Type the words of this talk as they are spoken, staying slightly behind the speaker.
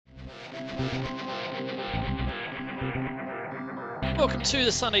Welcome to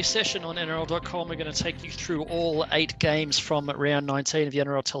the Sunday session on NRL.com. We're going to take you through all 8 games from round 19 of the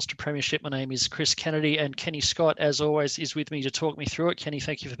NRL Telstra Premiership. My name is Chris Kennedy, and Kenny Scott, as always, is with me to talk me through it. Kenny,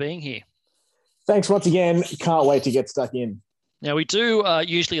 thank you for being here. Thanks once again. Can't wait to get stuck in. Now, we do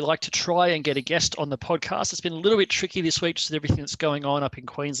usually like to try and get a guest on the podcast. It's been a little bit tricky this week just with everything that's going on up in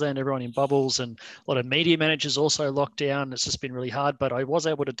Queensland, everyone in bubbles, and a lot of media managers also locked down. It's just been really hard, but I was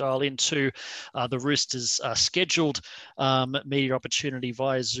able to dial into the Roosters' scheduled media opportunity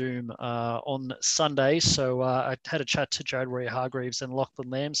via Zoom on Sunday. So I had a chat to Jared Warrior-Hargreaves and Lachlan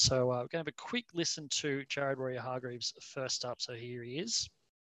Lamb. So we're going to have a quick listen to Jared Warrior-Hargreaves first up. So here he is.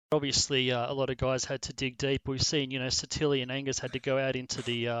 Obviously, a lot of guys had to dig deep. We've seen, Satili and Angus had to go out into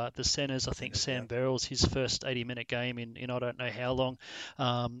the centres. I think Sam Verrills, his first 80-minute game in I don't know how long.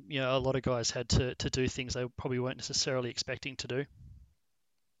 A lot of guys had to do things they probably weren't necessarily expecting to do.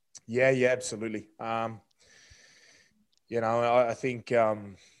 Yeah, absolutely. I think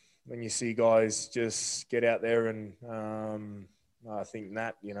when you see guys just get out there and I think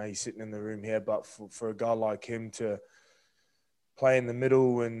Nat, he's sitting in the room here, but for a guy like him to play in the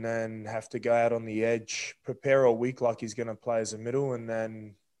middle and then have to go out on the edge, prepare all week like he's going to play as a middle, and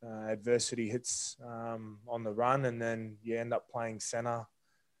then adversity hits on the run, and then you end up playing centre,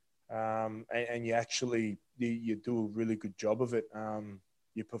 and you actually you do a really good job of it.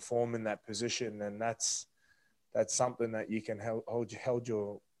 You perform in that position, and that's something that you can hold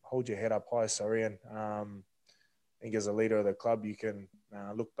your head up high. And I think as a leader of the club, you can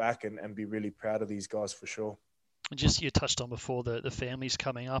look back and be really proud of these guys for sure. Just you touched on before the families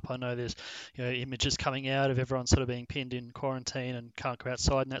coming up. I know there's images coming out of everyone sort of being pinned in quarantine and can't go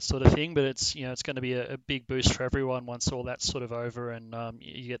outside and that sort of thing. But it's it's going to be a big boost for everyone once all that's sort of over and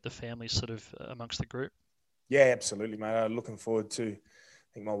you get the families sort of amongst the group. Yeah, absolutely, mate. I'm looking forward to.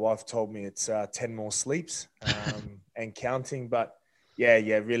 I think my wife told me it's 10 more sleeps and counting. But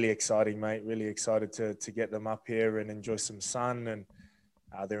yeah, really exciting, mate. Really excited to get them up here and enjoy some sun, and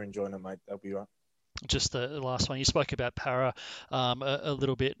they're enjoying it, mate. They'll be right. Just the last one, you spoke about Para a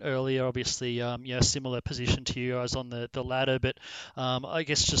little bit earlier, obviously, similar position to you guys on the ladder, but I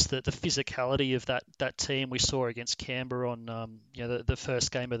guess just the physicality of that team we saw against Canberra on the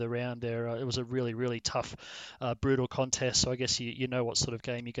first game of the round there. It was a really, really tough, brutal contest. So I guess you know what sort of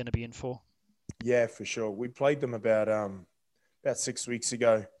game you're going to be in for. Yeah, for sure. We played them about 6 weeks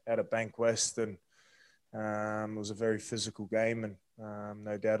ago out at Bank West, and it was a very physical game, and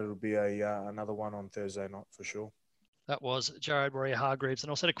no doubt it'll be another one on Thursday night for sure. That was Jared Warrior-Hargreaves,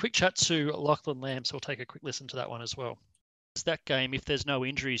 and also had a quick chat to Lachlan Lamb, so we'll take a quick listen to that one as well. It's that game, if there's no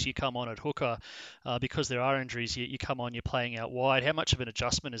injuries, you come on at hooker. Because there are injuries, you come on, you're playing out wide. How much of an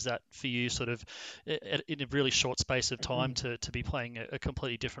adjustment is that for you sort of in a really short space of time to be playing a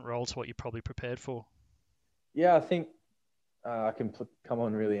completely different role to what you're probably prepared for? Yeah, I think I can come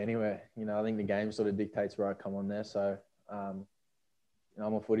on really anywhere. I think the game sort of dictates where I come on there. So,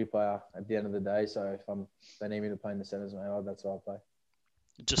 I'm a footy player at the end of the day. So if they need me to play in the centres, that's where I play.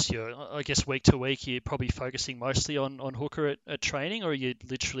 Just I guess week to week, you're probably focusing mostly on hooker at training, or are you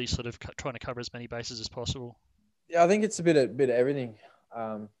literally sort of trying to cover as many bases as possible? Yeah, I think it's a bit of everything.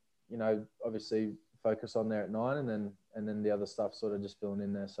 Obviously focus on there at 9, and then the other stuff sort of just filling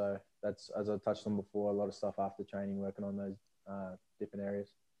in there. So that's, as I touched on before, a lot of stuff after training, working on those different areas.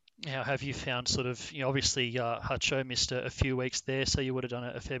 How have you found sort of, obviously Hutcho missed a few weeks there, so you would have done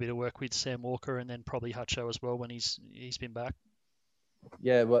a fair bit of work with Sam Walker and then probably Hutcho as well when he's been back.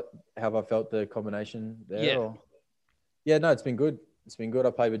 Yeah, how have I felt the combination there? Yeah. Yeah, no, it's been good. It's been good. I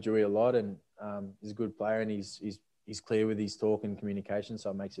play with Dewey a lot, and he's a good player, and he's clear with his talk and communication,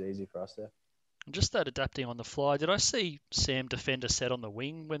 so it makes it easy for us there. Just that adapting on the fly. Did I see Sam defend a set on the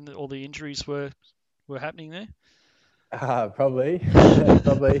wing when all the injuries were happening there? Probably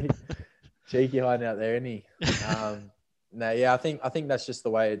cheeky hiding out there, isn't he? I think that's just the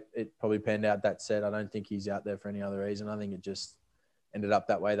way it probably panned out that set. I don't think he's out there for any other reason. I think it just ended up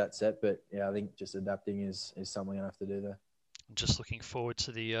that way, that set. But yeah, I think just adapting is something I have to do there. I'm just looking forward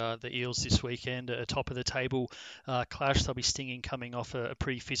to the Eels this weekend, a top of the table clash. They'll be stinging coming off a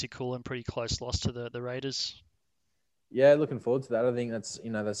pretty physical and pretty close loss to the Raiders. Yeah, looking forward to that. I think that's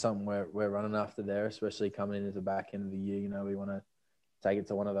something we're running after there, especially coming into the back end of the year. We want to take it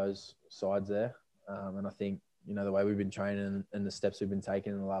to one of those sides there. And I think, the way we've been training and the steps we've been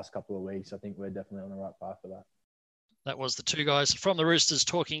taking in the last couple of weeks, I think we're definitely on the right path for that. That was the two guys from the Roosters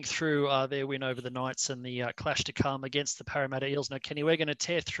talking through their win over the Knights and the clash to come against the Parramatta Eels. Now, Kenny, we're going to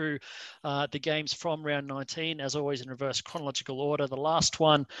tear through the games from round 19, as always in reverse chronological order. The last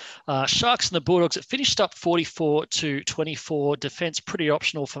one, Sharks and the Bulldogs, it finished up 44-24. Defence pretty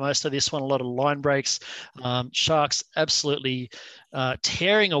optional for most of this one, a lot of line breaks. Sharks absolutely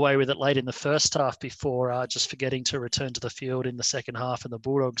tearing away with it late in the first half before just forgetting to return to the field in the second half, and the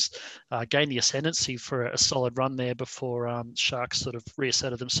Bulldogs gained the ascendancy for a solid run there before Sharks sort of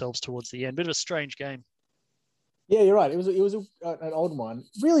reasserted themselves towards the end. Bit of a strange game. Yeah, you're right. It was an old one.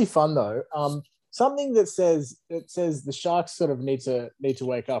 Really fun though. Something that says the Sharks sort of need to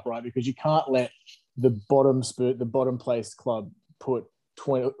wake up, right? Because you can't let the bottom placed club put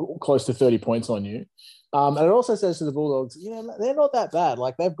 20, close to 30 points on you. And it also says to the Bulldogs, they're not that bad.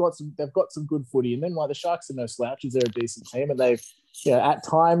 Like they've got some good footy, and then like the Sharks are no slouches. They're a decent team, and they've at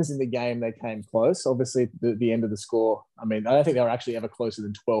times in the game they came close. Obviously, the end of the score. I mean, I don't think they were actually ever closer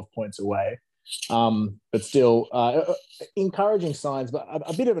than 12 points away. But still, encouraging signs, but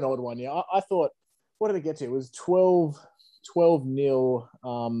a bit of an odd one. Yeah, I thought, what did it get to? It was 12-0.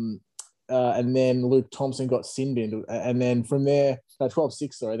 And then Luke Thompson got sin binned, and then from there,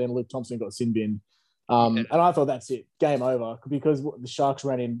 12-6. Sorry, then Luke Thompson got sin binned. And I thought that's it, game over, because the Sharks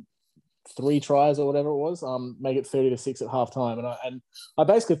ran in 3 tries or whatever it was, make it 30-6 at halftime. And I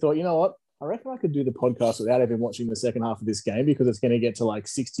basically thought, you know what, I reckon I could do the podcast without even watching the second half of this game, because it's going to get to like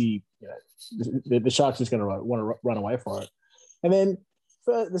 60. The Sharks are just going to want to run away for it. And then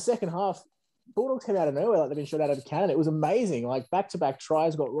for the second half, Bulldogs came out of nowhere like they've been shot out of a cannon. It was amazing. Like back-to-back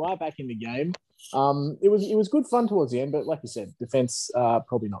tries, got right back in the game. It was good fun towards the end, but like you said, defense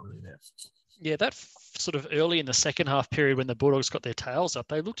probably not really there. Yeah, that sort of early in the second half period when the Bulldogs got their tails up,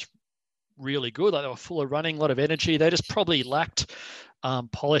 they looked really good. Like they were full of running, a lot of energy. They just probably lacked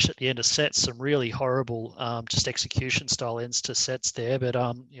polish at the end of sets, some really horrible just execution style ends to sets there. But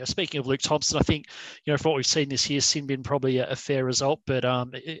speaking of Luke Thompson, I think for what we've seen this year, sin bin probably a fair result. But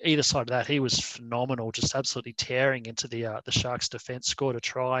either side of that, he was phenomenal, just absolutely tearing into the Sharks defense, scored a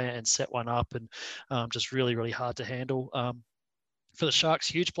try and set one up, and just really, really hard to handle. For the Sharks,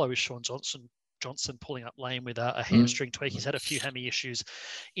 huge blow with Sean Johnson pulling up lame with a hamstring tweak. He's had a few hammy issues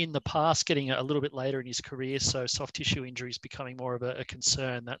in the past, getting a little bit later in his career, so soft tissue injuries becoming more of a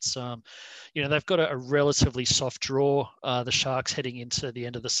concern. That's they've got a relatively soft draw, the Sharks, heading into the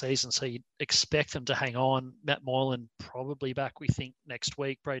end of the season, so you'd expect them to hang on. Matt Moylan probably back, we think, next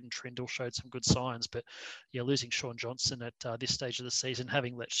week. Braden Trindle showed some good signs, but losing Sean Johnson at this stage of the season,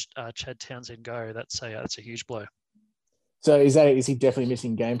 having let Chad Townsend go, that's a huge blow. So is he definitely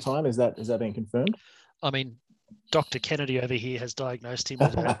missing game time? Is that being confirmed? I mean, Dr. Kennedy over here has diagnosed him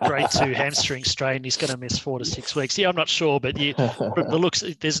with a grade 2 hamstring strain. He's going to miss 4 to 6 weeks. Yeah, I'm not sure, but the looks,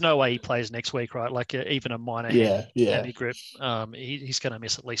 there's no way he plays next week, right? Like even a minor hammy grip, he's going to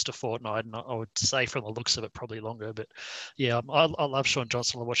miss at least a fortnight. And I would say from the looks of it, probably longer. But yeah, I love Sean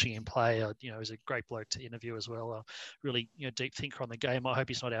Johnson. Watching him play, he's a great bloke to interview as well. Really, deep thinker on the game. I hope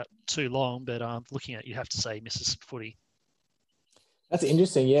he's not out too long, but looking at, you have to say he misses footy. That's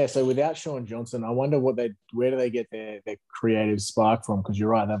interesting, yeah. So without Sean Johnson, I wonder where do they get their creative spark from? Because you're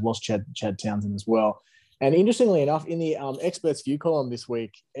right, they've lost Chad Townsend as well. And interestingly enough, in the Experts View column this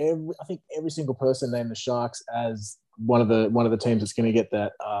week, I think every single person named the Sharks as one of the teams that's going to get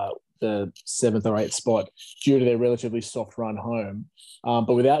that the 7th or 8th spot due to their relatively soft run home.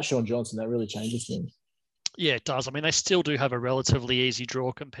 But without Sean Johnson, that really changes things. Yeah, it does. I mean, they still do have a relatively easy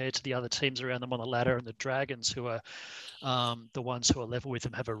draw compared to the other teams around them on the ladder, and the Dragons, who are the ones who are level with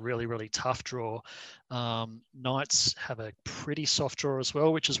them, have a really, really tough draw. Knights have a pretty soft draw as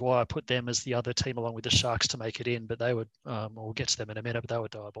well, which is why I put them as the other team along with the Sharks to make it in. But they would, we'll get to them in a minute, but they were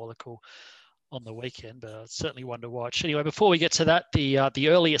diabolical on the weekend, but certainly one to watch. Anyway, before we get to that, the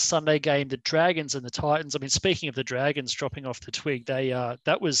earlier Sunday game, the Dragons and the Titans. I mean, speaking of the Dragons dropping off the twig,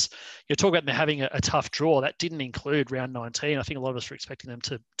 that was, you're talking about them having a tough draw. That didn't include round 19. I think a lot of us were expecting them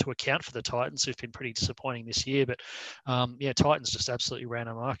to account for the Titans, who've been pretty disappointing this year. But Titans just absolutely ran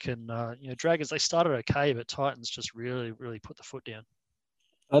amok, and Dragons, they started okay, but Titans just really, really put the foot down.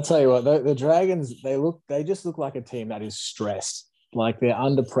 I'll tell you what, the Dragons, they just look like a team that is stressed. Like they're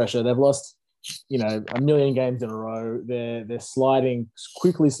under pressure. They've lost a million games in a row. They're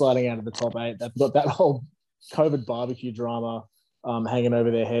quickly sliding out of the top 8. They've got that whole COVID barbecue drama hanging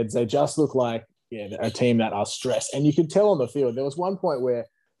over their heads. They just look like a team that are stressed, and you could tell on the field. There was one point where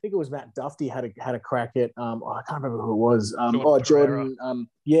I think it was Matt Duffy had a crack at I can't remember who it was. Jordan.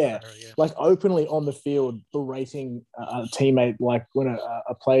 Like openly on the field berating a teammate. Like when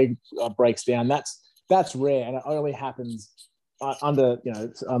a play breaks down, that's rare, and it only happens under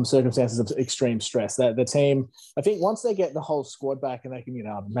circumstances of extreme stress. That the team, I think, once they get the whole squad back and they can,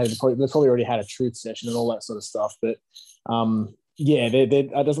 maybe they've probably already had a truth session and all that sort of stuff. But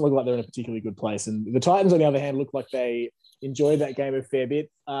it doesn't look like they're in a particularly good place. And the Titans, on the other hand, look like they enjoyed that game a fair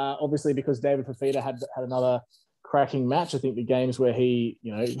bit. Obviously, because David Fafita had another cracking match. I think the games where he,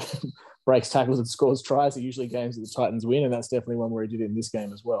 breaks tackles and scores tries are usually games that the Titans win, and that's definitely one where he did it in this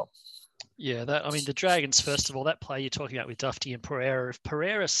game as well. Yeah, the Dragons, first of all, that play you're talking about with Dufty and Pereira, if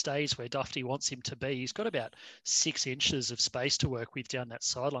Pereira stays where Dufty wants him to be, he's got about 6 inches of space to work with down that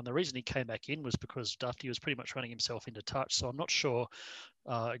sideline. The reason he came back in was because Dufty was pretty much running himself into touch. So I'm not sure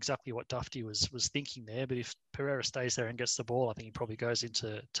exactly what Dufty was thinking there, but if Pereira stays there and gets the ball, I think he probably goes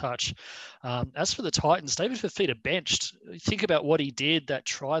into touch. As for the Titans, David Fafita benched. Think about what he did, that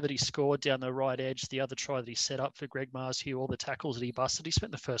try that he scored down the right edge, the other try that he set up for Greg Marshew, all the tackles that he busted. He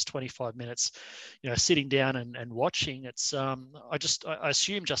spent the first 25 minutes, sitting down and watching. It's I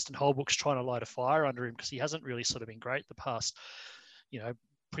assume Justin Holbrook's trying to light a fire under him because he hasn't really sort of been great the past,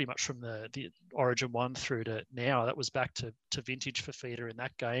 pretty much from the Origin 1 through to now. That was back to vintage Fafita in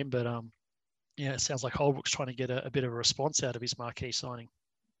that game. But it sounds like Holbrook's trying to get a bit of a response out of his marquee signing.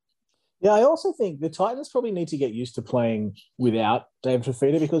 Yeah, I also think the Titans probably need to get used to playing without David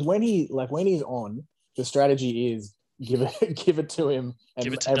Fafita, because when he's on, the strategy is give it to him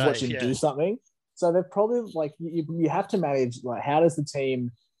and watch him do something. So they're probably you have to manage, how does the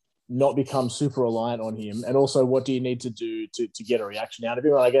team not become super reliant on him, and also what do you need to do to get a reaction out of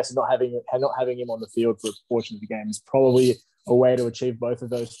him? And I guess not having him on the field for a portion of the game is probably a way to achieve both of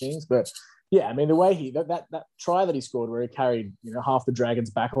those things. But yeah, I mean, the way that try that he scored, where he carried half the Dragons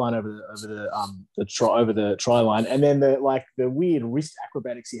back line over the try line, and then the weird wrist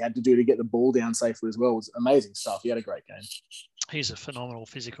acrobatics he had to do to get the ball down safely as well, was amazing stuff. He had a great game. He's a phenomenal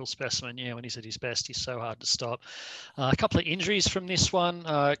physical specimen. Yeah, when he's at his best, he's so hard to stop. A couple of injuries from this one.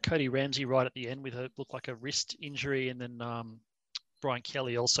 Cody Ramsey right at the end with looked like a wrist injury, and then Brian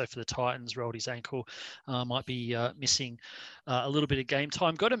Kelly also for the Titans rolled his ankle. Might be missing a little bit of game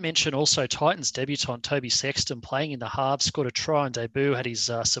time. Got to mention also Titans debutant Toby Sexton playing in the halves, scored a try on debut, had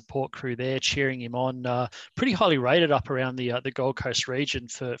his support crew there cheering him on. Pretty highly rated up around the Gold Coast region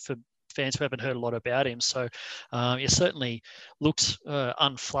for fans who haven't heard a lot about him. So he certainly looked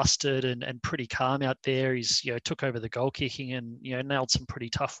unflustered and pretty calm out there. He's took over the goal kicking and nailed some pretty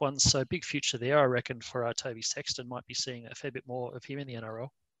tough ones. So big future there, I reckon, for Toby Sexton. Might be seeing a fair bit more of him in the NRL.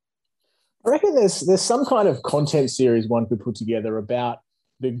 I reckon there's some kind of content series one could put together about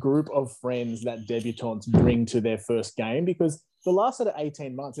the group of friends that debutants bring to their first game, because the last sort of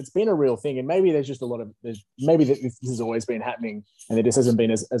 18 months, it's been a real thing. And maybe there's just maybe this has always been happening and there just hasn't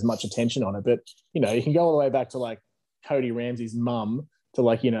been as much attention on it. But, you can go all the way back to Cody Ramsey's mum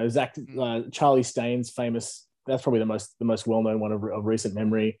to Charlie Staines, famous. That's probably the most well-known one of recent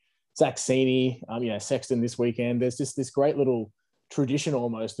memory. Zach Sini, Sexton this weekend. There's just this great little tradition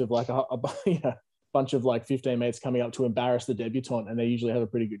almost of a bunch of 15 mates coming up to embarrass the debutant, and they usually have a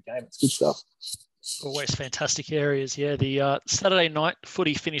pretty good game. It's good stuff. Always fantastic areas. Yeah, the Saturday night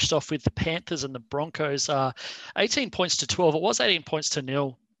footy finished off with the Panthers and the Broncos, 18 points to 12. It was 18 points to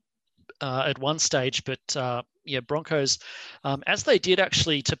 0 at one stage, but Broncos, as they did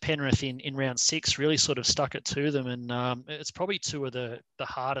actually to Penrith in round 6, really sort of stuck it to them, and it's probably two of the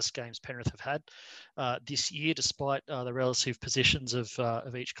hardest games Penrith have had this year, despite the relative positions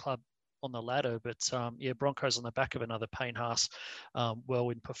of each club on the ladder. But Broncos on the back of another Payne Haas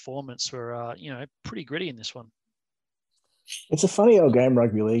whirlwind performance were pretty gritty in this one. It's a funny old game,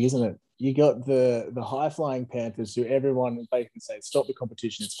 rugby league, isn't it? You got the high flying Panthers, who everyone basically says stop the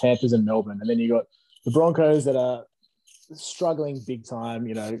competition. It's Panthers and Melbourne, and then you got the Broncos that are struggling big time.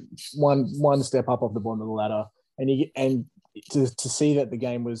 One step up off the bottom of the ladder, and to see that the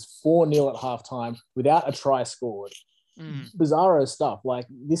game was 4-0 at halftime without a try scored. Bizarro stuff.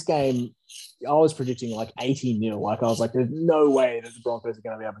 This game, I was predicting 80-0. I was like, there's no way that the Broncos are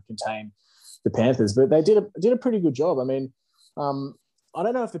going to be able to contain the Panthers, but they did a pretty good job. I mean, I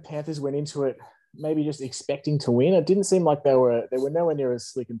don't know if the Panthers went into it maybe just expecting to win. It didn't seem like they were nowhere near as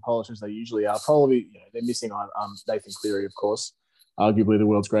slick and polished as they usually are. Probably they're missing Nathan Cleary, of course, arguably the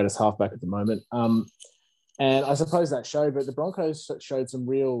world's greatest halfback at the moment. And I suppose that showed, but the Broncos showed some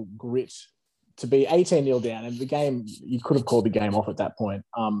real grit to be 18-0 down, and the game, you could have called the game off at that point,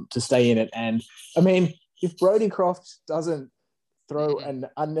 to stay in it. And I mean, if Brodie Croft doesn't throw an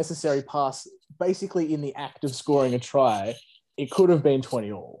unnecessary pass basically in the act of scoring a try, it could have been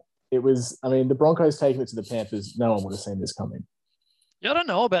 20-all. It was, the Broncos taking it to the Panthers, no one would have seen this coming. Yeah, I don't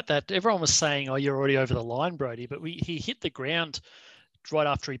know about that. Everyone was saying, oh, you're already over the line, Brodie, but he hit the ground right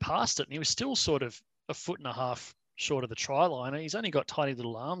after he passed it, and he was still sort of a foot and a half short of the try line. He's only got tiny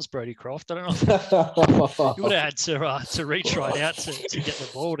little arms, Brodie Croft. I don't know if you would have had to reach right out to get the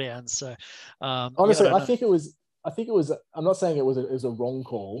ball down. So honestly, I think it was. I'm not saying it was a wrong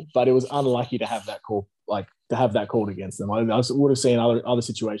call, but it was unlucky to have that call, called against them. I would have seen other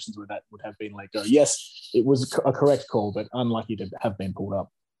situations where that would have been let go. Yes, it was a correct call, but unlucky to have been pulled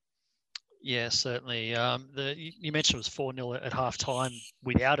up. Yeah, certainly. You mentioned it was 4-0 at half time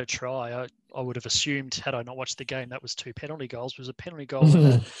without a try. I would have assumed, had I not watched the game, that was 2 penalty goals. It was a penalty goal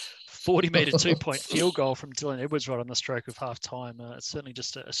and a 40-metre 2-point field goal from Dylan Edwards right on the stroke of half time. It's certainly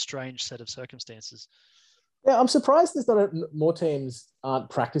just a strange set of circumstances. Yeah, I'm surprised there's not more teams aren't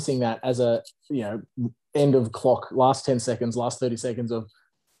practicing that as a, end of clock, last 10 seconds, last 30 seconds of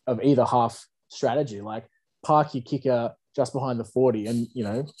either half strategy. Like park your kicker just behind the 40 and,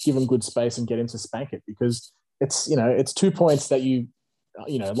 give them good space and get him to spank it, because it's 2 points that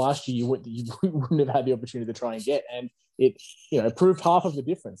last year you wouldn't have had the opportunity to try and get. And it, proved half of the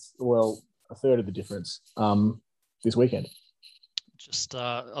difference. Well, a third of the difference this weekend. Just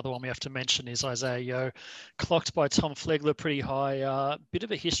other one we have to mention is Isaiah Yeo, clocked by Tom Flegler pretty high. Bit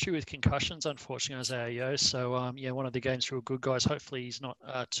of a history with concussions, unfortunately, Isaiah Yeo. So, one of the game's real good guys. Hopefully he's not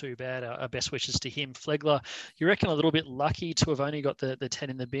too bad. Our best wishes to him. Flegler, you reckon a little bit lucky to have only got the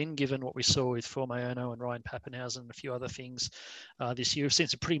 10 in the bin, given what we saw with Phil Mayono and Ryan Pappenhausen and a few other things this year. We've seen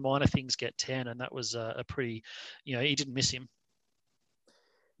some pretty minor things get 10, and that was a pretty, he didn't miss him.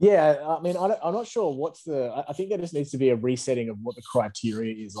 Yeah, I mean, I'm not sure I think there just needs to be a resetting of what the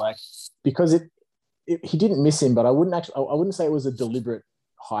criteria is, like, because he didn't miss him, but I wouldn't say it was a deliberate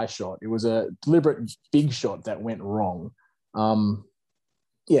high shot. It was a deliberate big shot that went wrong.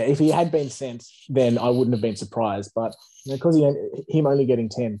 If he had been sent, then I wouldn't have been surprised, but because him only getting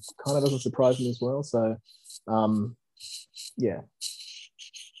 10 kind of doesn't surprise me as well. So, yeah.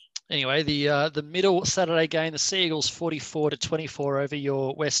 Anyway, the middle Saturday game, the Seagulls 44-24 over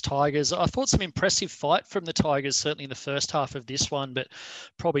your West Tigers. I thought some impressive fight from the Tigers, certainly in the first half of this one, but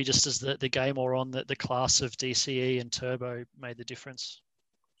probably just as the game wore on, the class of DCE and Turbo made the difference.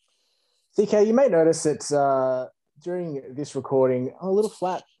 CK, you may notice that during this recording, I'm a little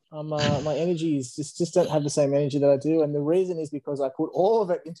flat. My energies just don't have the same energy that I do, and the reason is because I put all of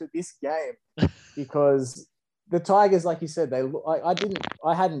it into this game because the Tigers, like you said,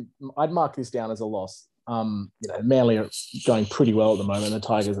 I'd mark this down as a loss. Manly are going pretty well at the moment. The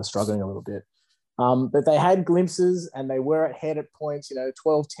Tigers are struggling a little bit. But they had glimpses and they were ahead at points,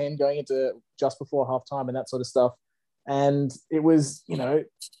 12-10 going into just before halftime and that sort of stuff. And it was, the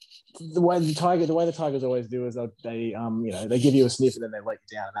way the Tigers always do is they give you a sniff and then they let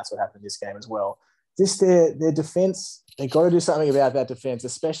you down. And that's what happened in this game as well. Just their defense, they got to do something about that defense,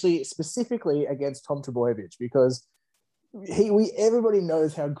 specifically against Tom Trbojevic, because everybody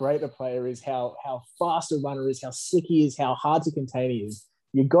knows how great a player is, how fast a runner is, how slick he is, how hard to contain he is.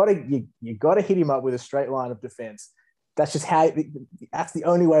 You got to hit him up with a straight line of defense. That's that's the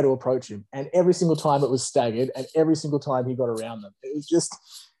only way to approach him. And every single time it was staggered, and every single time he got around them, it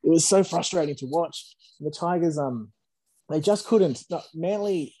was so frustrating to watch. And the Tigers, they just couldn't.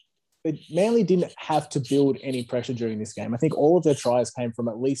 Manly didn't have to build any pressure during this game. I think all of their tries came from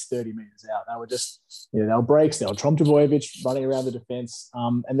at least 30 metres out. They were just, they were breaks. They were Tom Trbojevic running around the defence.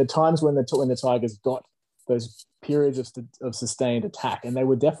 And the times when the Tigers got those periods of sustained attack, and they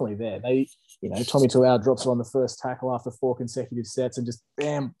were definitely there. Tommy Talau drops on the first tackle after 4 consecutive sets and just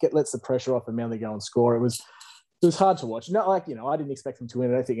bam, lets the pressure off and Manly go and score. It was hard to watch. Not like, I didn't expect them to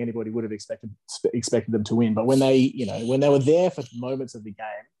win. I don't think anybody would have expected them to win. But when they were there for moments of the game,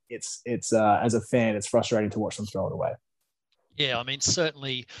 it's as a fan, it's frustrating to watch them throw it away. Yeah, I mean,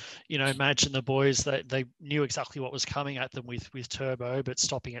 certainly, imagine the boys that they knew exactly what was coming at them with Turbo, but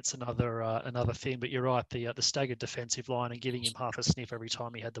stopping it's another thing. But you're right, the staggered defensive line and giving him half a sniff every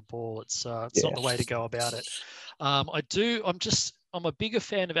time he had the ball, it's not the way to go about it. I'm a bigger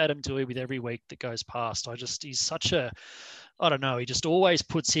fan of Adam Doueihi with every week that goes past. He's such a, I don't know, he just always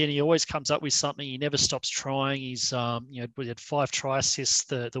puts in, he always comes up with something. He never stops trying. He's, we had 5 try assists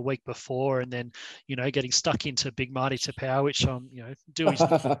the week before, and then, getting stuck into Big Marty Tapau, which,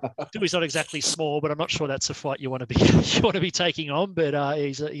 Doueihi's not exactly small, but I'm not sure that's a fight you want to be taking on, but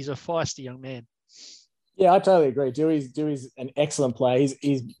he's a feisty young man. Yeah, I totally agree. Doueihi's an excellent player.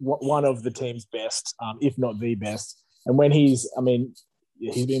 He's one of the team's best, if not the best. And when he's been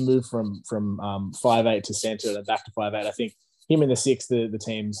moved from 5'8" to centre and back to 5'8". I think him in the 6, the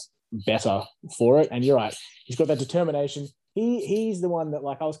team's better for it. And you're right, he's got that determination. He's the one that,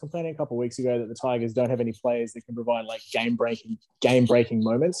 like, I was complaining a couple of weeks ago that the Tigers don't have any players that can provide like game breaking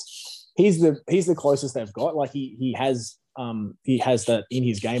moments. He's the closest they've got. Like he has he has that in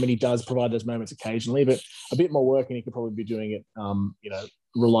his game, and he does provide those moments occasionally, but a bit more work, and he could probably be doing it,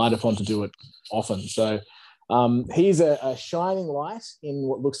 relied upon to do it often. So he's a shining light in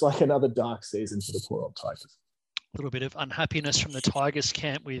what looks like another dark season for the poor old Tigers. A little bit of unhappiness from the Tigers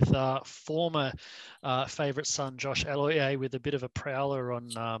camp with former favourite son Josh Aloye with a bit of a prowler on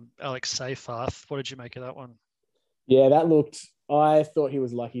Alex Seyfarth. What did you make of that one? Yeah, I thought he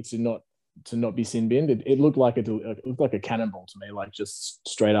was lucky to not be sin binned. It looked like a cannonball to me, like just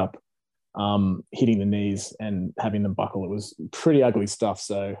straight up hitting the knees and having them buckle. It was pretty ugly stuff.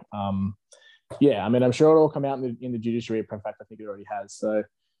 So yeah, I mean, I'm sure it'll all come out in the judiciary. In fact, I think it already has. So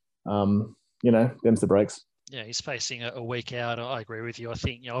them's the breaks. Yeah, he's facing a week out. I agree with you. I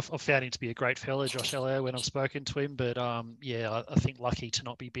think, I've found him to be a great fella, Josh Elliott, when I've spoken to him. But I think lucky to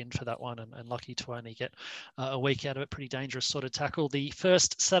not be binned for that one, and lucky to only get a week out of it. Pretty dangerous sort of tackle. The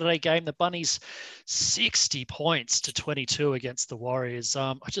first Saturday game, the Bunnies 60 points to 22 against the Warriors.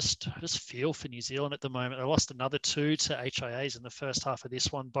 I just feel for New Zealand at the moment. They lost another 2 to HIAs in the first half of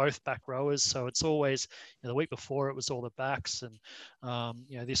this one, both back rowers. So it's always, the week before it was all the backs, and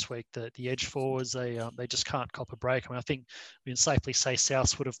this week the edge forwards, they just can't cop a break. I mean, I think we can safely say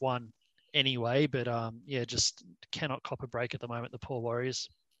Souths would have won anyway, but just cannot cop a break at the moment, the poor Warriors.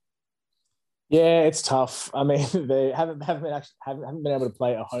 Yeah, it's tough. I mean, they haven't been able to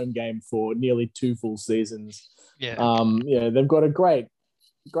play a home game for nearly 2 full seasons. Yeah. They've got a great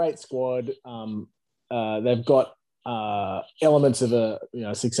squad. They've got elements of a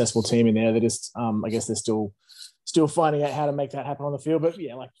successful team in there. They're just I guess they're still finding out how to make that happen on the field. But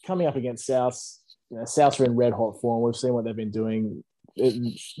yeah, like coming up against Souths, Souths are in red hot form. We've seen what they've been doing.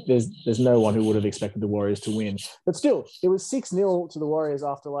 There's no one who would have expected the Warriors to win. But still, it was 6-0 to the Warriors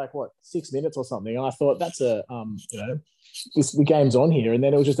after 6 minutes or something. And I thought that's the game's on here. And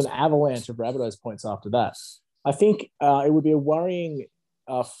then it was just an avalanche of Rabbitohs points after that. I think it would be a worrying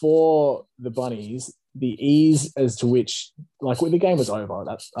for the Bunnies, the ease as to which, when the game was over,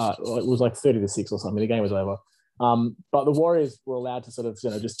 it was 30-6 or something. The game was over. But the Warriors were allowed to sort of,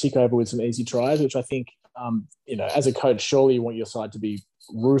 just tick over with some easy tries, which I think, as a coach, surely you want your side to be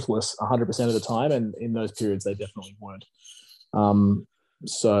ruthless 100% of the time. And in those periods, they definitely weren't.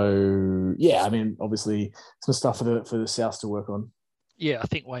 So, yeah, I mean, obviously some stuff for the Souths to work on. Yeah, I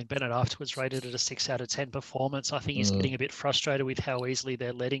think Wayne Bennett afterwards rated it a 6 out of 10 performance. I think he's getting a bit frustrated with how easily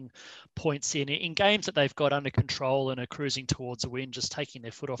they're letting points in games that they've got under control and are cruising towards a win, just taking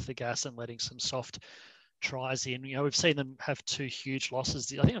their foot off the gas and letting some soft tries in. We've seen them have 2 huge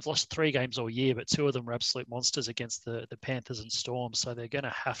losses. I think they've lost 3 games all year, but 2 of them were absolute monsters against the Panthers and Storm. So they're going to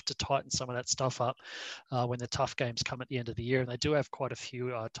have to tighten some of that stuff up when the tough games come at the end of the year. And they do have quite a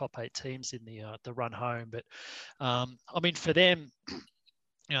few top 8 teams in the run home. But for them,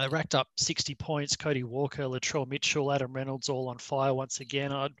 they racked up 60 points. Cody Walker, Latrell Mitchell, Adam Reynolds, all on fire once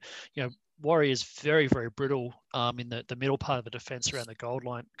again. Warriors very, very brittle in the middle part of the defence around the goal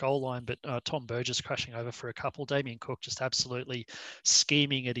line. But Tom Burgess crashing over for a couple. Damien Cook just absolutely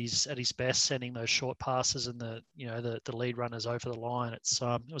scheming at his best, sending those short passes and the lead runners over the line. It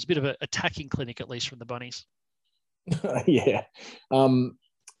was a bit of an attacking clinic, at least from the Bunnies. Yeah.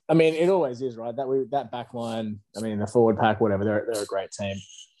 I mean, it always is, right? That back line, the forward pack, whatever, they're a great team.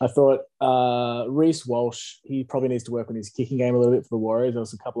 I thought Reece Walsh, he probably needs to work on his kicking game a little bit for the Warriors. There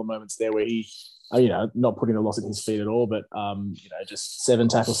was a couple of moments there where he, not putting the loss at his feet at all, but, just 7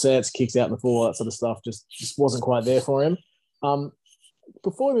 tackle sets, kicks out in the full, that sort of stuff, just wasn't quite there for him.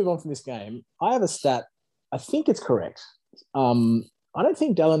 Before we move on from this game, I have a stat. I think it's correct. I don't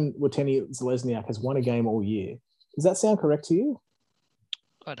think Dallin Watene-Zelezniak has won a game all year. Does that sound correct to you?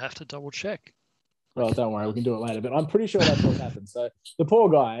 I'd have to double check. Well, don't worry, we can do it later. But I'm pretty sure that's what happened. So the poor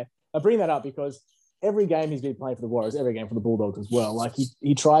guy, I bring that up because every game he's been playing for the Warriors, every game for the Bulldogs as well,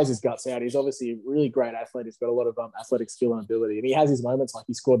 he tries his guts out. He's obviously a really great athlete. He's got a lot of athletic skill and ability. And he has his moments, like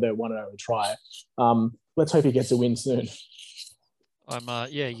he scored their one and only try. Let's hope he gets a win soon.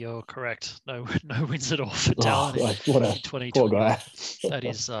 You're correct. No wins at all for Dallin what a 2020. Poor guy.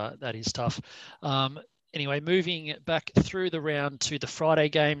 That is tough. Anyway, moving back through the round to the Friday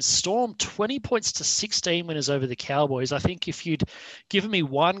games, Storm 20 points to 16 winners over the Cowboys. I think if you'd given me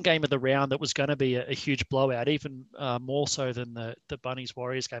one game of the round that was going to be a huge blowout, even more so than the Bunnies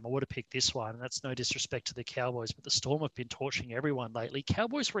Warriors game, I would have picked this one. And that's no disrespect to the Cowboys, but the Storm have been torching everyone lately.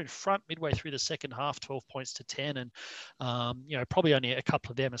 Cowboys were in front midway through the second half, 12 points to 10, and probably only a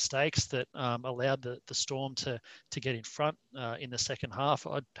couple of their mistakes that allowed the Storm to get in front in the second half.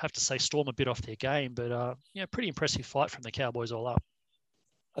 I'd have to say Storm a bit off their game, but pretty impressive fight from the Cowboys all up.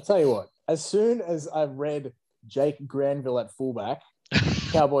 I'll tell you what, as soon as I read Jake Granville at fullback,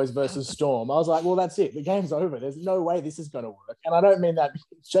 Cowboys versus Storm. I was like, well, that's it. The game's over. There's no way this is going to work. And I don't mean that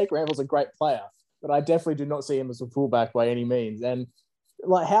Jake Randall's a great player, but I definitely do not see him as a fullback by any means. And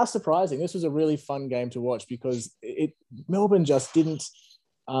like, how surprising. This was a really fun game to watch because Melbourne just didn't,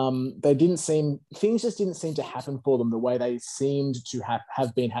 things just didn't seem to happen for them the way they seemed to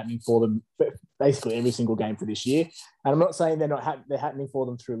have been happening for them basically every single game for this year. And I'm not saying they're happening for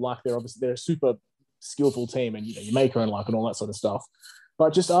them through luck. They're a super skillful team, and you make your own luck and all that sort of stuff.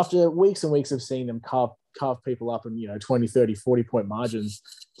 But just after weeks and weeks of seeing them carve people up in 20, 30, 40 point margins,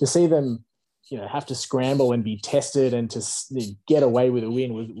 to see them have to scramble and be tested and to get away with a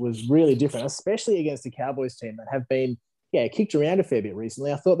win was really different, especially against the Cowboys team that have been kicked around a fair bit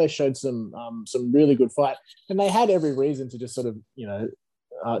recently. I thought they showed some really good fight, and they had every reason to just sort of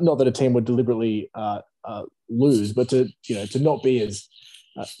not that a team would deliberately lose, but to not be as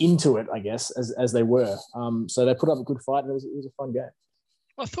into it, I guess, as they were. So they put up a good fight, and it was a fun game.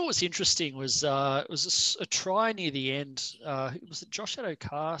 I thought was interesting was it was a try near the end. Was it Josh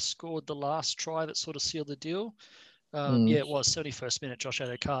Adokar scored the last try that sort of sealed the deal? Yeah, it was 71st minute. Josh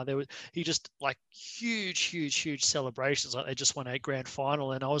Adokar. He just like huge celebrations, like they just won a grand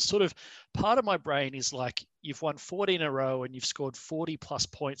final. And I was sort of, part of my brain is like, you've won 14 in a row and you've scored 40 plus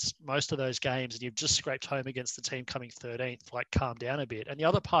points most of those games, and you've just scraped home against the team coming 13th. Like, calm down a bit. And the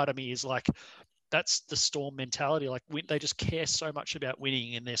other part of me is like, that's the Storm mentality. Like, they just care so much about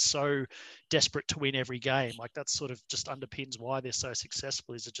winning, and they're so desperate to win every game. Like, that sort of just underpins why they're so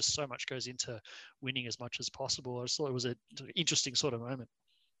successful, is it just so much goes into winning as much as possible. I just thought it was an interesting sort of moment.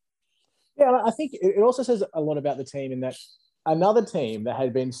 Yeah, I think it also says a lot about the team, in that another team that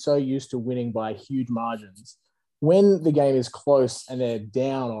had been so used to winning by huge margins, when the game is close and they're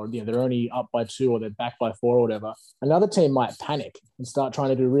down, or they're only up by 2 or they're back by 4 or whatever, another team might panic and start trying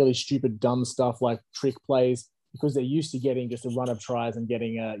to do really stupid, dumb stuff like trick plays, because they're used to getting just a run of tries and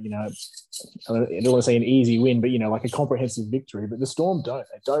getting I don't want to say an easy win, but like a comprehensive victory. But the Storm don't.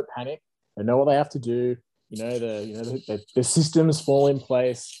 They don't panic. They know what they have to do. The systems fall in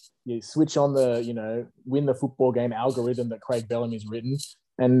place. You switch on the win the football game algorithm that Craig Bellamy's written,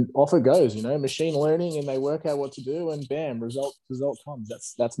 and off it goes, machine learning, and they work out what to do, and bam, result comes.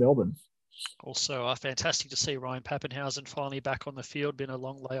 That's Melbourne. Also, fantastic to see Ryan Pappenhausen finally back on the field. Been a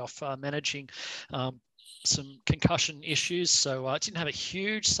long layoff managing some concussion issues, so didn't have a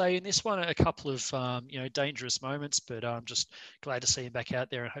huge say in this one. A couple of dangerous moments, but I'm just glad to see him back out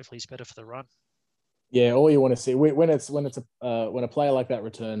there, and hopefully he's better for the run. Yeah, all you want to see when a player like that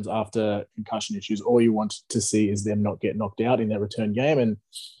returns after concussion issues, all you want to see is them not get knocked out in that return game, and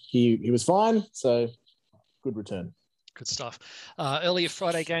he was fine. So good return. Good stuff. Earlier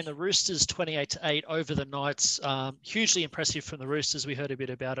Friday game, the Roosters 28-8 over the Knights. Hugely impressive from the Roosters. We heard a bit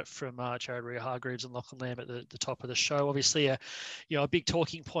about it from Jared Rea-Hargreaves and Lachlan Lamb at the top of the show. Obviously, a big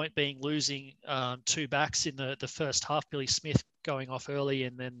talking point being losing 2 backs in the first half. Billy Smith going off early,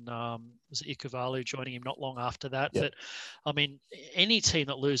 and then was it Ikuvalu joining him not long after that. Yep. But I mean, any team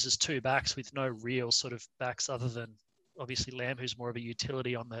that loses 2 backs with no real sort of backs other than obviously Lamb, who's more of a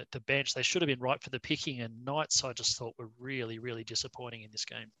utility on the bench, they should have been right for the picking. And Knights, I just thought, were really, really disappointing in this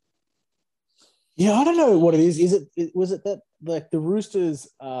game. Yeah, I don't know what it is. Was it that like the Roosters,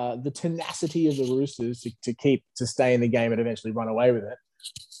 the tenacity of the Roosters to stay in the game and eventually run away with it?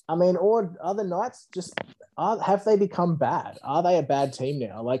 I mean, or are the Knights have they become bad? Are they a bad team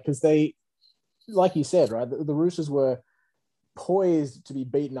now? Like, because they, like you said, right, the Roosters were poised to be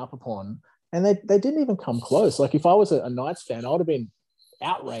beaten up upon, and they didn't even come close. Like, if I was a Knights fan, I would have been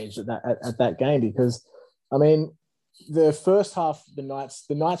outraged at that game, because, I mean, the first half, the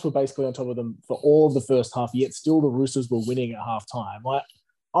Knights were basically on top of them for all of the first half, yet still the Roosters were winning at halftime. Like,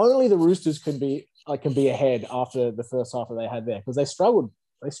 only the Roosters can be ahead after the first half that they had there, because they struggled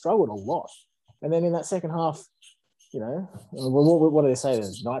a lot. And then in that second half, what do they say?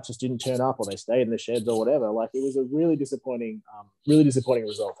 The Knights just didn't turn up, or they stayed in the sheds or whatever. Like, it was a really disappointing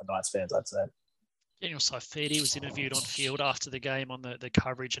result for Knights fans, I'd say. Daniel Saifidi was interviewed on field after the game on the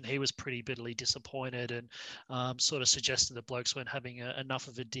coverage, and he was pretty bitterly disappointed and sort of suggested the blokes weren't having enough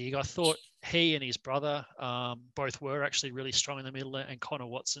of a dig. I thought he and his brother both were actually really strong in the middle, and Connor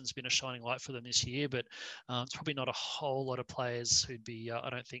Watson's been a shining light for them this year, but it's probably not a whole lot of players who'd be, I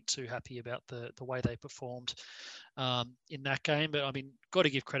don't think, too happy about the way they performed in that game. But I mean, got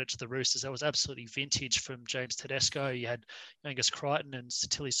to give credit to the Roosters. That was absolutely vintage from James Tedesco. You had Angus Crichton and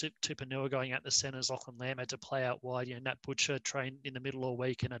Satili Tupanua going out the centres. Lachlan Lamb had to play out wide. Nat Butcher trained in the middle all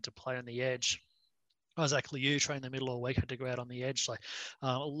week and had to play on the edge. Isaac Liu trained in the middle all week, had to go out on the edge. Like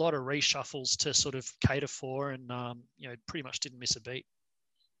a lot of reshuffles to sort of cater for, and pretty much didn't miss a beat.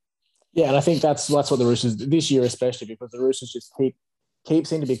 Yeah, and I think that's what the Roosters this year, especially because the Roosters just keep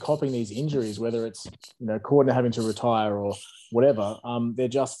seem to be copying these injuries, whether it's, Cordner having to retire or whatever. They're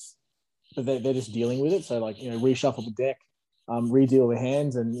just dealing with it. So like, reshuffle the deck, re-deal the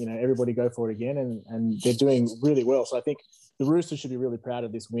hands, and everybody go for it again, and they're doing really well. So I think the Roosters should be really proud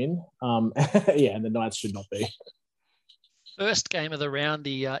of this win. And the Knights should not be. First game of the round,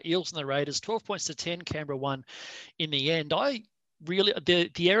 the Eels and the Raiders, 12 points to 10. Canberra won in the end.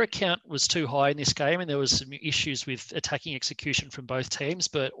 The error count was too high in this game, and there was some issues with attacking execution from both teams.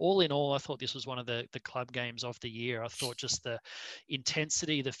 But all in all, I thought this was one of the club games of the year. I thought just the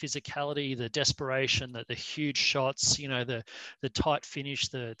intensity, the physicality, the desperation, the huge shots, the tight finish,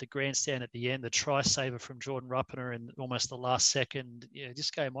 the grandstand at the end, the try saver from Jordan Ruppiner in almost the last second.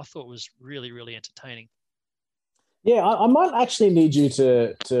 This game I thought was really, really entertaining. Yeah, I might actually need you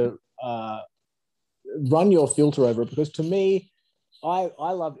to run your filter over it, because to me, I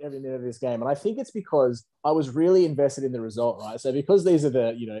loved every minute of this game. And I think it's because I was really invested in the result, right? So because these are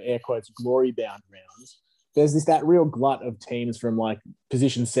the, air quotes, glory-bound rounds, there's that real glut of teams from like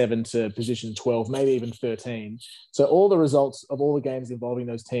position 7 to position 12, maybe even 13. So all the results of all the games involving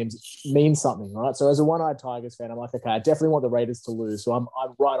those teams mean something, right? So as a one-eyed Tigers fan, I'm like, okay, I definitely want the Raiders to lose. So I'm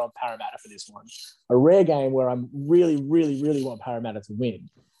right on Parramatta for this one. A rare game where I'm really, really, really want Parramatta to win.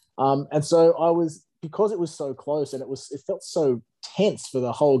 And so because it was so close and it felt so tense for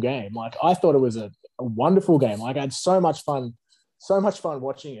the whole game. Like I thought it was a wonderful game. Like I had so much fun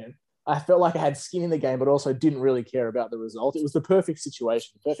watching it. I felt like I had skin in the game, but also didn't really care about the result. It was the perfect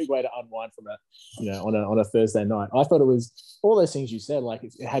situation, the perfect way to unwind from on a Thursday night. I thought it was all those things you said. Like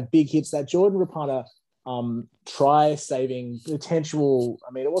it had big hits. That Jordan Rapana try saving potential.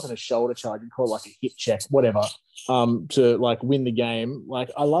 I mean, it wasn't a shoulder charge. You'd call it like a hip check, whatever, to like win the game. Like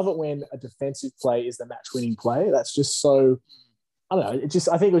I love it when a defensive play is the match winning play. That's just so, I don't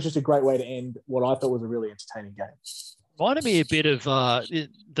know. I think it was just a great way to end what I thought was a really entertaining game. Reminded me a bit of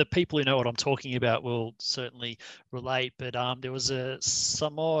the people who know what I'm talking about will certainly relate, but there was a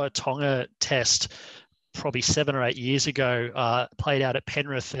Samoa Tonga test probably 7 or 8 years ago, played out at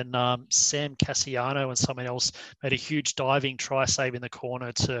Penrith, and Sam Cassiano and someone else made a huge diving try save in the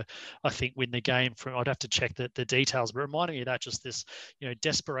corner to, I think, win the game. I'd have to check the details, but reminding me of that, just this,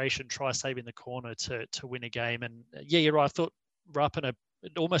 desperation try save in the corner to win a game. And yeah, you're right. I thought Rapana,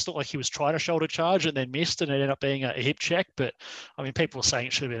 it almost looked like he was trying to shoulder charge and then missed, and it ended up being a hip check. But I mean, people were saying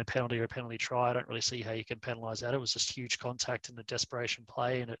it should have been a penalty or a penalty try. I don't really see how you can penalise that. It was just huge contact in the desperation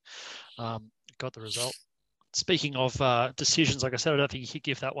play, and it got the result. Speaking of decisions, like I said, I don't think you could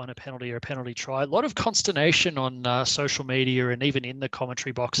give that one a penalty or a penalty try. A lot of consternation on social media and even in the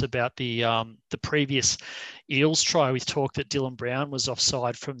commentary box about the previous Eels try. We talked that Dylan Brown was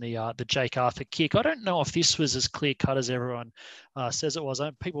offside from the Jake Arthur kick. I don't know if this was as clear cut as everyone says it was.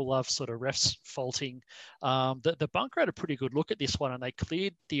 People love sort of refs faulting. The bunker had a pretty good look at this one, and they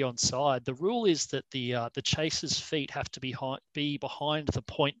cleared the onside. The rule is that the chaser's feet have to be behind the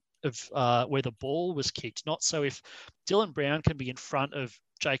point of where the ball was kicked. Not so if Dylan Brown can be in front of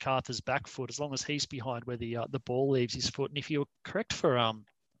Jake Arthur's back foot, as long as he's behind where the ball leaves his foot. And if you're correct for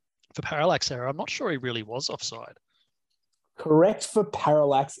parallax error, I'm not sure he really was offside. Correct for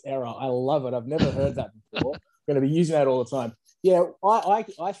parallax error. I love it. I've never heard that before. I'm going to be using that all the time. Yeah, I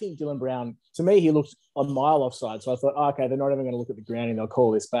think Dylan Brown, to me, he looked a mile offside. So I thought, okay, they're not even going to look at the ground and they'll call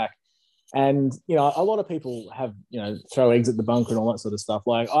this back. And, a lot of people have, throw eggs at the bunker and all that sort of stuff.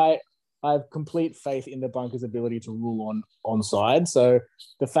 Like I have complete faith in the bunker's ability to rule on onside. So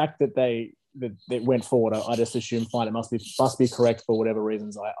the fact that they went forward, I just assume, fine, it must be correct for whatever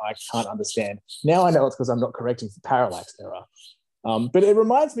reasons I can't understand. Now I know it's because I'm not correcting for parallax error. But it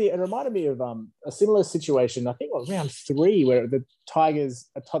reminded me of a similar situation, I think it was round 3, where the Tigers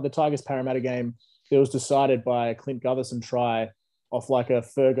Parramatta game, it was decided by a Clint Gutherson try off like a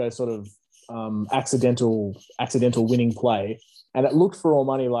Fergo sort of accidental winning play, and it looked for all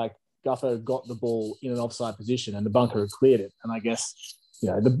money like Gutho got the ball in an offside position and the bunker had cleared it. And I guess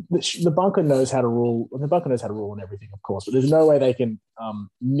the bunker knows how to rule. The bunker knows how to rule on everything, of course, but there's no way they can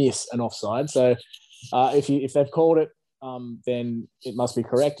miss an offside. So if they've called it, then it must be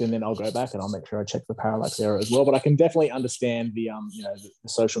correct, and then I'll go back and I'll make sure I check the parallax error as well. But I can definitely understand the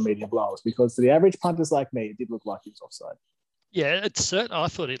social media blows, because to the average punters like me, it did look like he was offside. Yeah, it's certain. I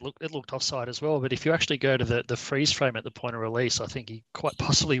thought it looked offside as well. But if you actually go to the freeze frame at the point of release, I think he quite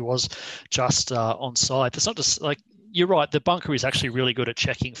possibly was just onside. It's not just like, you're right. The bunker is actually really good at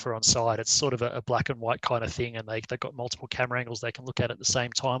checking for onside. It's sort of a black and white kind of thing, and they've got multiple camera angles they can look at the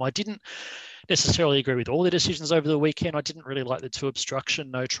same time. I didn't necessarily agree with all the decisions over the weekend. I didn't really like the 2 obstruction,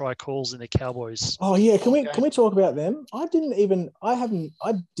 no try calls in the Cowboys. Oh yeah, can we talk about them? I didn't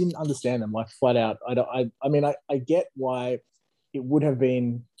understand them, like, flat out. I mean, I get why it would have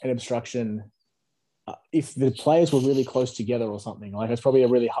been an obstruction if the players were really close together or something. Like, it's probably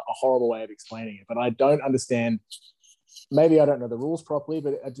a horrible way of explaining it, but I don't understand. Maybe I don't know the rules properly,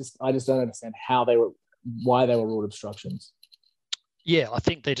 but I just don't understand why they were ruled obstructions. Yeah, I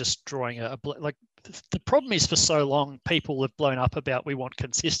think they're just drawing the problem is, for so long, people have blown up about we want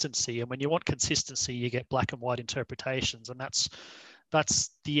consistency, and when you want consistency, you get black and white interpretations, and that's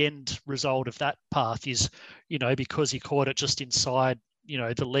the end result of that path is, because he caught it just inside,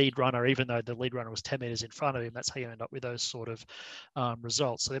 the lead runner, even though the lead runner was 10 meters in front of him, that's how you end up with those sort of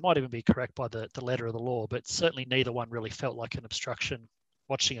results. So they might even be correct by the letter of the law, but certainly neither one really felt like an obstruction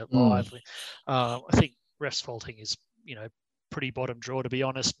watching it live. I think refs faulting is, pretty bottom draw, to be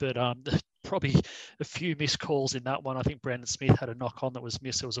honest, but probably a few missed calls in that one. I think Brandon Smith had a knock on that was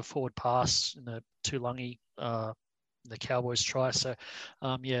missed. It was a forward pass in the Tulangi, the Cowboys try. So,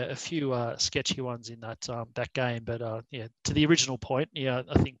 a few sketchy ones in that game. But to the original point, I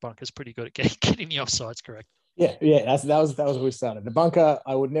think Bunker's pretty good at getting the offsides correct. Yeah, that was where we started. The Bunker,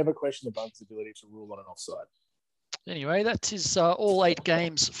 I would never question the Bunker's ability to rule on an offside. Anyway, that is all 8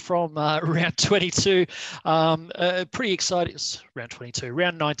 games from round 22. Pretty exciting. Round 22,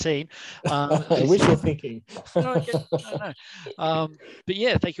 round 19. I wish you're thinking. No, I know. But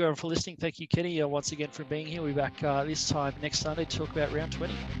yeah, thank you everyone for listening. Thank you, Kenny, once again for being here. We'll be back this time next Sunday to talk about round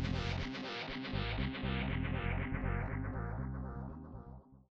 20.